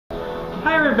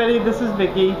Hi everybody, this is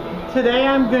Vicky. Today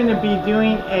I'm going to be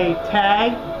doing a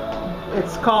tag.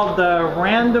 It's called the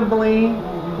randomly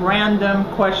random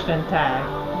question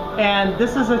tag. And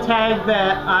this is a tag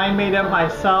that I made up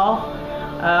myself.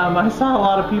 I saw a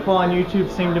lot of people on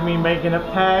YouTube seem to be making up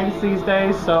tags these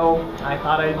days, so I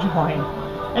thought I'd join.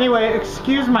 Anyway,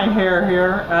 excuse my hair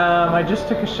here. I just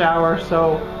took a shower,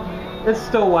 so it's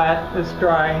still wet, it's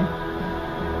drying.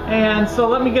 And so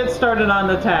let me get started on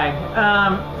the tag.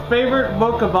 Favorite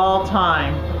book of all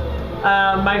time.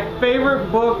 My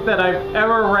favorite book that I've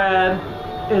ever read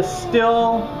is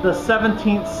still The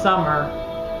 17th Summer.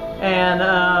 And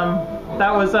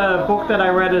that was a book that I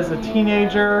read as a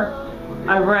teenager.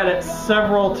 I've read it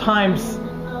several times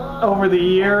over the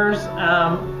years.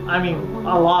 I mean,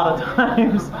 a lot of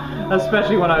times,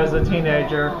 especially when I was a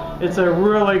teenager. It's a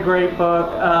really great book.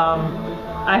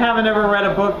 I haven't ever read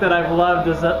a book that I've loved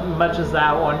as much as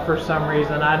that one for some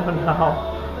reason. I don't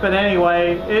know. But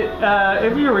anyway,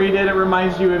 if you read it, it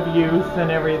reminds you of youth and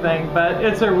everything. But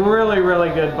it's a really, really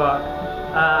good book.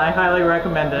 I highly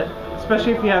recommend it,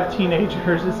 especially if you have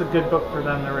teenagers. It's a good book for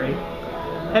them to read.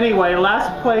 Anyway,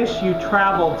 last place you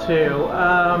traveled to.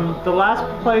 The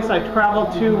last place I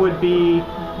traveled to would be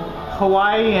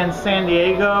Hawaii and San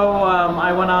Diego.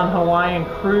 I went on Hawaiian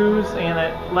cruise and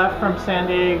it left from San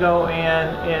Diego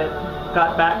and it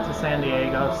got back to San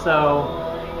Diego. So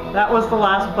that was the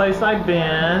last place I've been,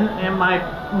 and my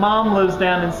mom lives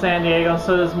down in San Diego,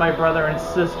 so does my brother and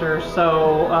sister.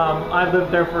 So I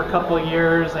lived there for a couple of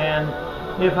years, and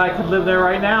if I could live there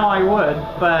right now, I would.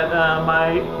 But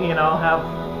I,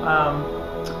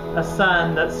 have a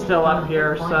son that's still up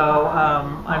here, so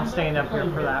I'm staying up here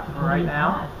for that for right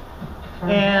now.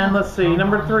 And let's see,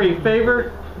 number 3,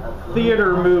 favorite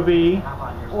theater movie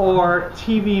or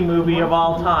TV movie of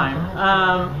all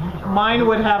time. Mine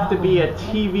would have to be a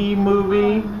TV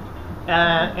movie,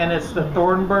 and it's The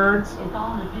Thornbirds.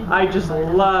 I just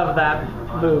love that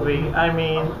movie. I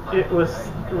mean, it was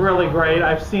really great.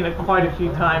 I've seen it quite a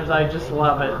few times. I just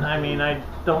love it. I mean, I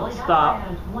don't stop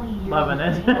loving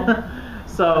it.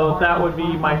 So that would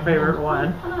be my favorite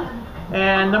one.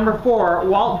 And number 4,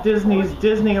 Walt Disney's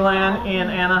Disneyland in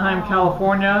Anaheim,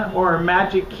 California, or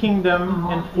Magic Kingdom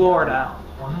in Florida.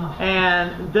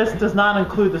 And this does not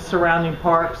include the surrounding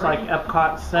parks like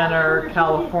Epcot Center,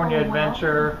 California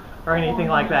Adventure, or anything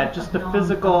like that. Just the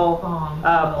physical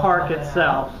park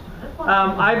itself.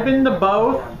 I've been to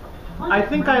both. I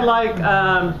think I like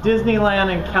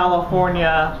Disneyland in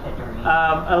California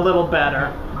a little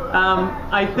better.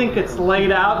 I think it's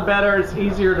laid out better. It's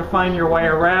easier to find your way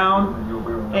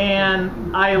around.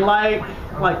 And I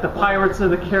like the Pirates of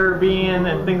the Caribbean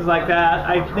and things like that.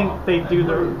 I think they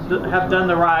have done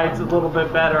the rides a little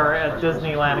bit better at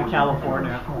Disneyland in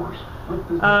California.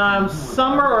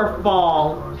 Summer or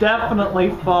fall?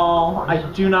 Definitely fall. I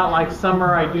do not like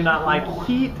summer. I do not like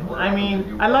heat. I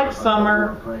mean, I like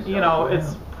summer.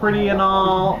 It's pretty and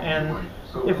all, and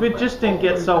if it just didn't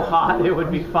get so hot, it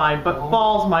would be fine. But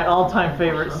fall's my all-time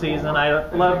favorite season. I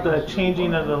love the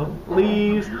changing of the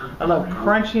leaves. I love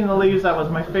crunching the leaves. That was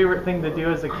my favorite thing to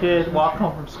do as a kid, walk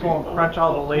home from school and crunch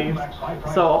all the leaves.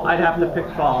 So I'd have to pick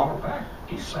fall.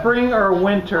 Spring or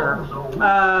winter?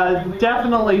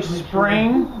 Definitely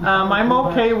spring. I'm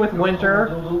okay with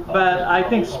winter, but I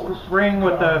think spring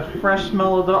with the fresh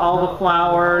smell of all the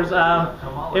flowers,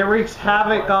 it wreaks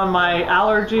havoc on my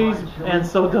allergies, and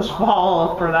so does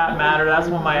fall for that matter. That's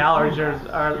when my allergies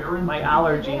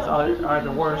are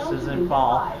the worst, is in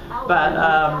fall. But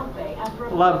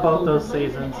love both those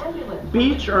seasons.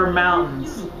 Beach or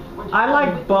mountains? I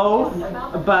like both,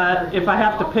 but if I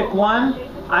have to pick one,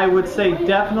 I would say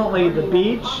definitely the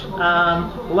beach.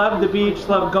 Love the beach,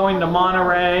 love going to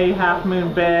Monterey, Half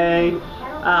Moon Bay,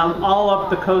 all up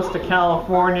the coast of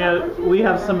California. We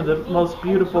have some of the most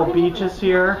beautiful beaches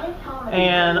here.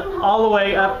 And all the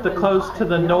way up the coast to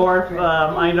the north,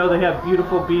 I know they have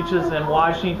beautiful beaches in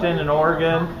Washington and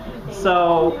Oregon.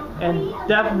 So, and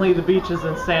definitely the beaches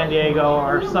in San Diego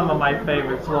are some of my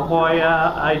favorites. La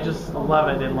Jolla, I just love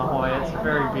it in La Jolla. It's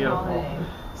very beautiful.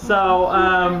 So,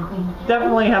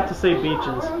 definitely have to say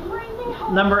beaches.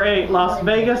 Number 8, Las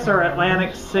Vegas or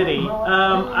Atlantic City?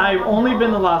 I've only been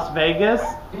to Las Vegas.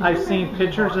 I've seen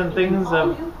pictures and things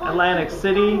of Atlantic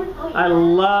City. I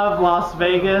love Las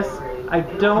Vegas. I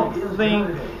don't think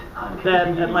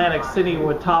that Atlantic City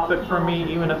would top it for me,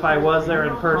 even if I was there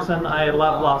in person. I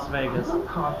love Las Vegas.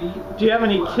 Do you have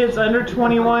any kids under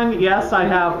 21? Yes, I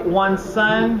have one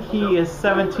son. He is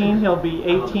 17. He'll be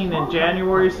 18 in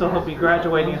January, so he'll be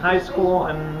graduating high school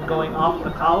and going off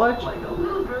to college.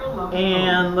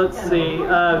 And let's see,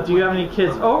 do you have any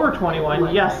kids over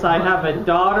 21? Yes, I have a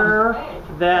daughter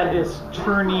that is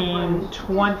turning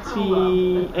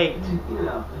 28,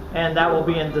 and that will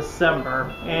be in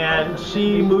December. And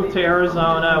she moved to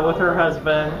Arizona with her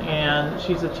husband, and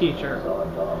she's a teacher.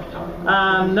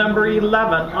 Number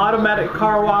 11, automatic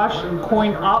car wash,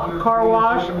 coin-op car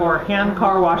wash, or hand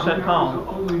car wash at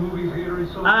home.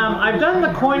 I've done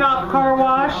the coin-op car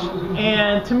wash,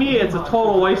 and to me it's a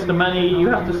total waste of money. You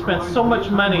have to spend so much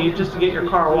money just to get your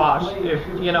car washed,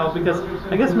 because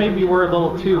I guess maybe we're a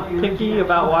little too picky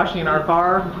about washing our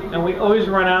car, and we always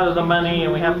run out of the money,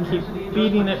 and we have to keep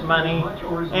feeding it money.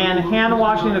 And hand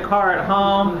washing the car at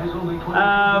home,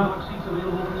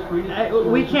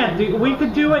 we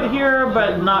could do it here,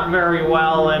 but not very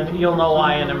well, and you'll know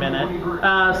why in a minute.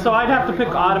 So I'd have to pick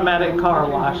automatic car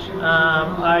wash.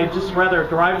 I just rather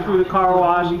drive through the car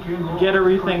wash, get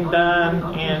everything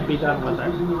done, and be done with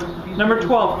it. Number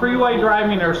 12, freeway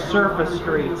driving or surface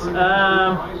streets.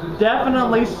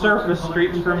 Definitely surface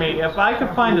streets for me. If I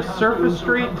could find a surface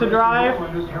street to drive,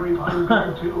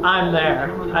 I'm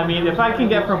there. I mean, if I can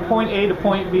get from point A to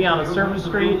point B on a surface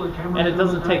street and it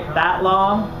doesn't take that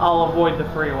long, I'll avoid the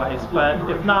freeways. But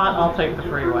if not, I'll take the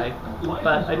freeway.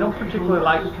 But I don't particularly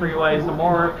like the freeways.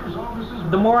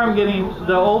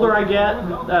 The older I get,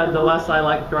 the less I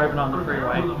like driving on the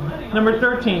freeway. Number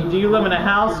 13, do you live in a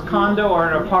house, condo,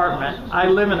 or an apartment? I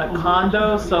live in a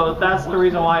condo, so that's the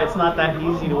reason why it's not that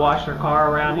easy to wash your car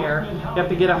around here. You have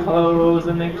to get a hose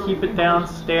and then keep it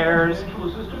downstairs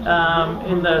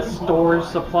in the storage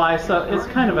supply, so it's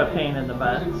kind of a pain in the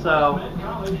butt, so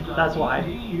that's why.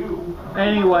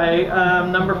 Anyway,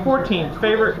 number 14,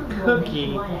 favorite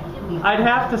cookie. I'd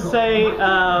have to say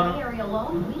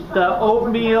the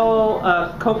oatmeal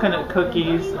coconut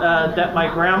cookies that my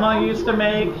grandma used to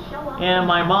make, and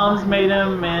my mom's made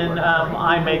them, and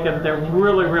I make them. They're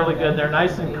really, really good. They're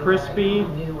nice and crispy,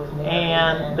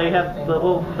 and they have the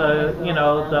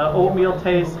oatmeal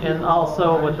taste, and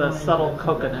also with a subtle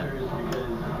coconut.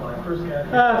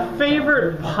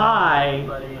 Favorite pie,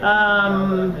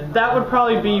 that would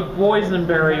probably be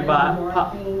boysenberry pie.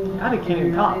 God, I can't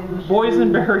even talk.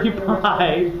 Boysenberry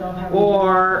pie,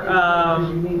 or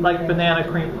like banana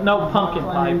cream. No, pumpkin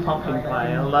pie. Pumpkin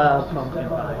pie. I love pumpkin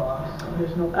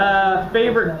pie.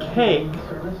 Favorite cake.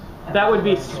 That would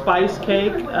be spice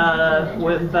cake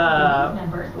with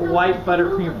white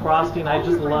buttercream frosting. I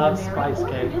just love spice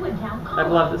cake.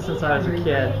 I've loved it since I was a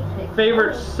kid.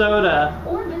 Favorite soda.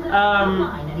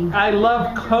 I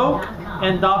love Coke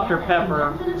and Dr.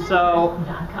 Pepper, so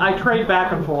I trade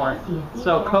back and forth.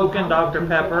 So Coke and Dr.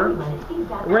 Pepper.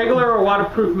 Regular or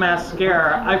waterproof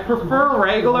mascara. I prefer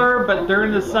regular, but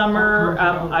during the summer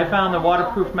I found the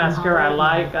waterproof mascara I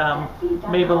like,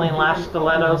 Maybelline Lash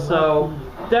Stiletto, so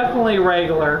definitely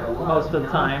regular most of the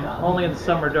time. Only in the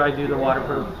summer do I do the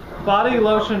waterproof. Body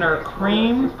lotion or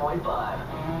cream?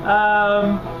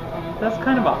 That's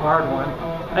kind of a hard one.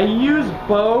 I use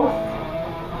both.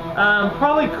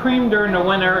 Probably cream during the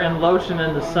winter and lotion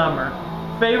in the summer.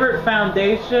 Favorite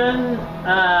foundation?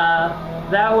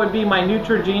 That would be my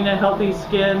Neutrogena Healthy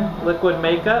Skin Liquid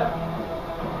Makeup.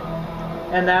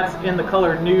 And that's in the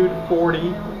color Nude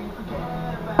 40.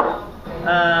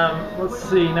 Let's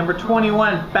see, number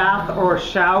 21, bath or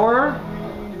shower.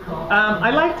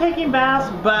 I like taking baths,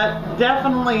 but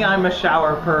definitely I'm a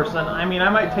shower person. I mean, I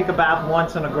might take a bath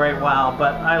once in a great while,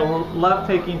 but I love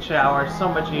taking showers, so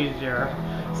much easier.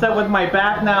 Except with my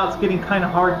back now, it's getting kind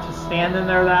of hard to stand in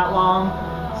there that long.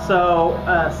 So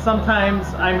sometimes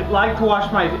I like to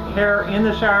wash my hair in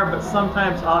the shower, but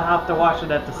sometimes I'll have to wash it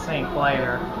at the sink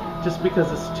later, just because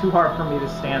it's too hard for me to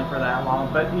stand for that long,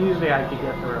 but usually I could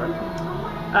get through it.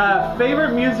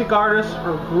 Favorite music artist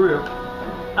or group?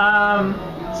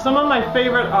 Some of my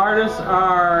favorite artists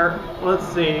are, let's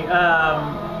see,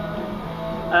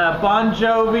 Bon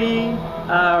Jovi,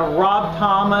 Rob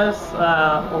Thomas,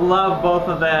 love both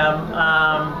of them,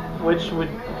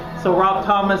 so Rob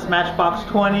Thomas, Matchbox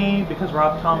 20, because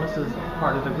Rob Thomas is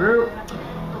part of the group,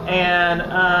 and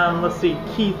let's see,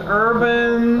 Keith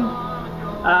Urban,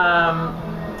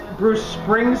 Bruce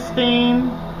Springsteen,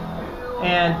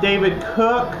 and David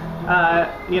Cook.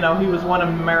 He was one of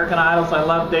American Idols. I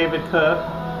love David Cook.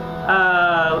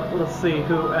 Let's see,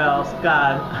 who else?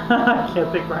 God, I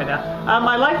can't think right now.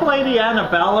 I like Lady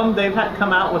Antebellum. They've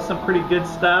come out with some pretty good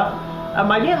stuff.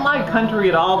 I didn't like country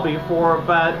at all before,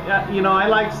 but I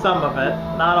like some of it.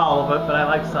 Not all of it, but I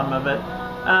like some of it.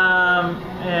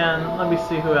 And let me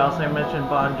see who else. I mentioned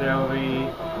Bon Jovi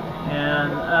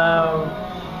and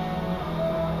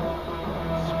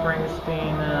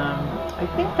Springsteen. I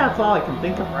think that's all I can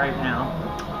think of right now.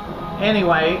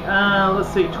 Anyway, let's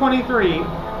see. 23.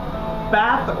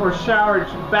 Bath, shower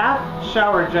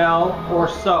gel, or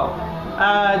soap.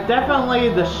 Definitely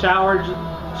the shower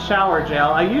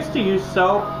gel. I used to use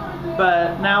soap,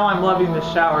 but now I'm loving the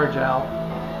shower gel.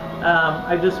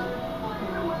 I just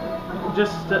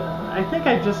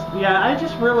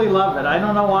really love it. I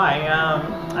don't know why.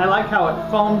 I like how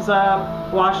it foams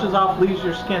up, washes off, leaves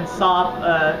your skin soft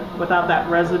without that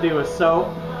residue of soap.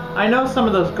 I know some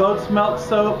of those goat's milk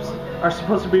soaps are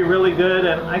supposed to be really good,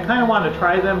 and I kind of want to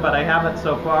try them, but I haven't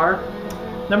so far.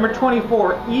 Number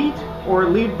 24, eat or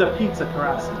leave the pizza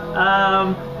crust.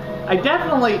 I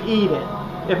definitely eat it.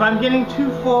 If I'm getting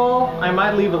too full, I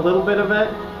might leave a little bit of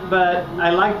it, but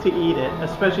I like to eat it,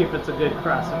 especially if it's a good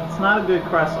crust. If it's not a good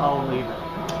crust, I'll leave it.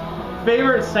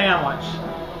 Favorite sandwich.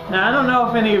 Now, I don't know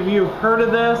if any of you have heard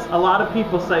of this. A lot of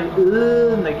people say,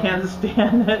 ugh, and they can't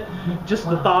stand it, just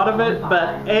the thought of it,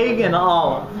 but egg and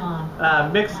olive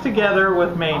mixed together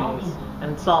with mayonnaise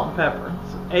and salt and pepper.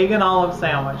 Egg and olive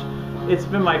sandwich. It's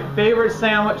been my favorite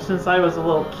sandwich since I was a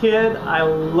little kid. I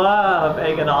love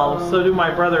egg and olive. So do my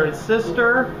brother and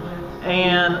sister.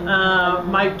 And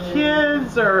my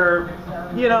kids are,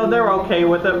 you know, they're okay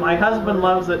with it. My husband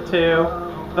loves it too.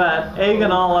 But egg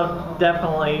and olive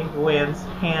definitely wins,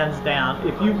 hands down.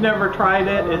 If you've never tried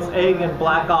it, it's egg and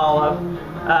black olive.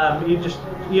 You just,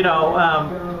 you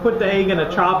know, put the egg in a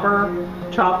chopper,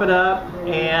 chop it up,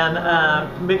 and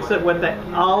mix it with the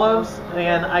olives.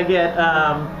 And I get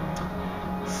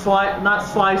not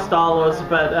sliced olives,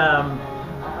 but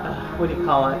what do you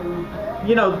call it?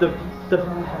 You know, the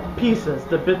pieces,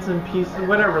 the bits and pieces,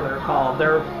 whatever they're called.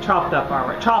 They're chopped up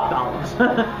already, chopped olives.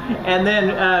 And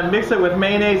then mix it with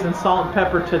mayonnaise and salt and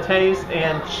pepper to taste,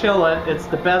 and chill it. It's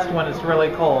the best when it's really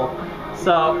cold.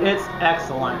 So it's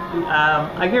excellent.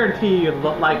 I guarantee you'd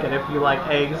like it if you like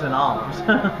eggs and olives.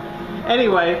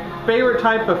 Anyway, favorite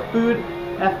type of food,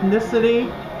 ethnicity.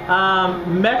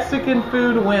 Mexican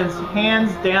food wins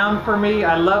hands down for me.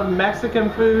 I love Mexican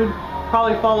food,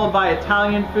 probably followed by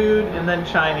Italian food and then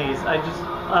Chinese.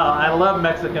 I love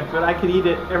Mexican food. I could eat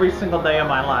it every single day of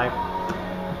my life.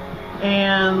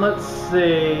 And let's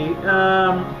see,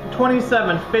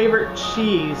 27, favorite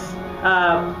cheese.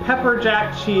 Pepper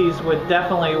jack cheese would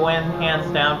definitely win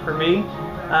hands down for me.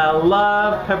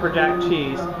 Love pepper jack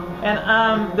cheese.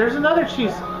 And there's another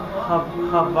cheese,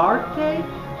 Havarti?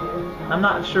 I'm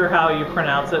not sure how you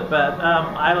pronounce it, but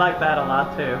I like that a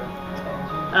lot too.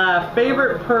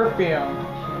 Favorite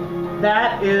perfume.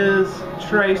 That is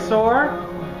Tresor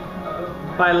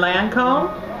by Lancome.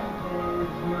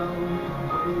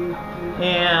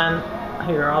 And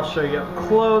here, I'll show you up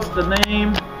close the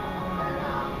name.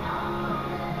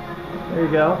 There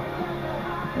you go.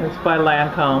 It's by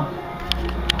Lancome.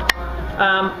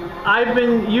 I've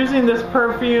been using this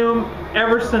perfume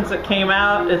ever since it came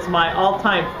out. It's my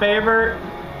all-time favorite.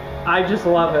 I just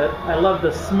love it. I love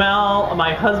the smell.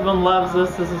 My husband loves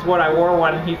this. This is what I wore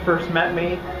when he first met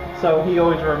me, so he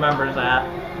always remembers that.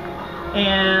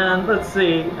 And let's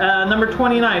see, number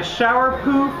 29, shower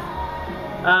poof,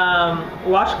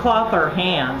 washcloth or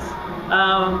hands.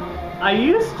 I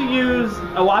used to use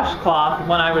a washcloth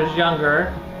when I was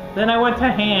younger. Then I went to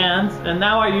hands, and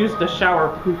now I use the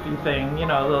shower poofy thing, you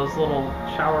know, those little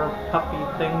shower puffy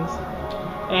things.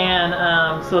 And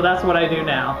so that's what I do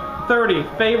now. 30,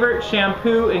 favorite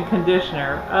shampoo and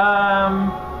conditioner.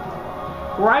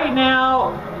 Right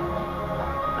now,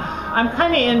 I'm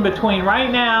kind of in between. Right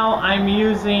now, I'm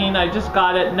using, I just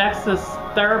got it, Nexus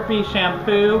Therapy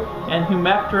Shampoo and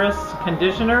Humectress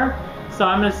Conditioner. So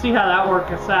I'm going to see how that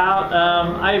works out.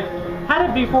 I've had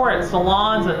it before at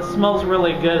salons and it smells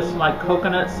really good. It's like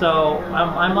coconut, so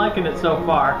I'm liking it so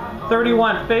far.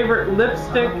 31, favorite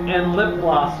lipstick and lip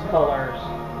gloss colors.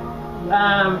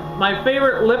 My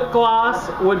favorite lip gloss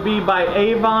would be by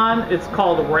Avon. It's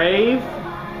called Rave.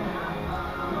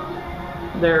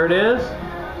 There it is.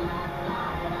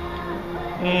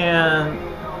 And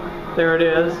there it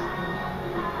is.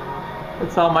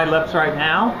 It's on my lips right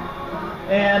now.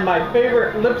 And my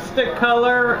favorite lipstick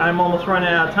color, I'm almost running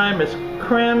out of time, is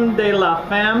Creme de la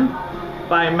Femme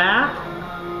by MAC.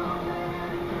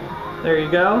 There you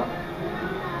go.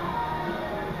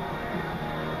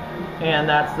 And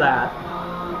that's that.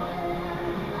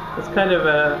 It's kind of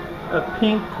a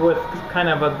pink with kind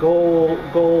of a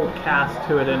gold cast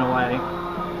to it in a way.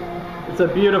 It's a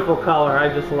beautiful color. I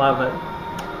just love it.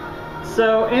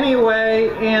 So anyway,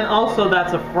 and also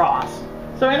that's a frost.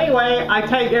 So anyway, I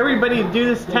tag everybody to do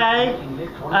this tag,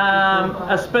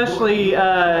 especially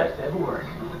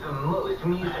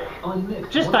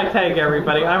just I tag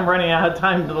everybody. I'm running out of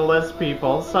time to list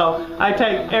people. So I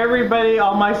tag everybody,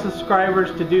 all my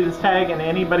subscribers, to do this tag, and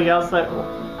anybody else that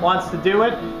wants to do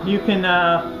it. You can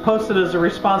post it as a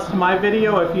response to my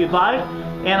video if you'd like,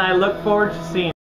 and I look forward to seeing you.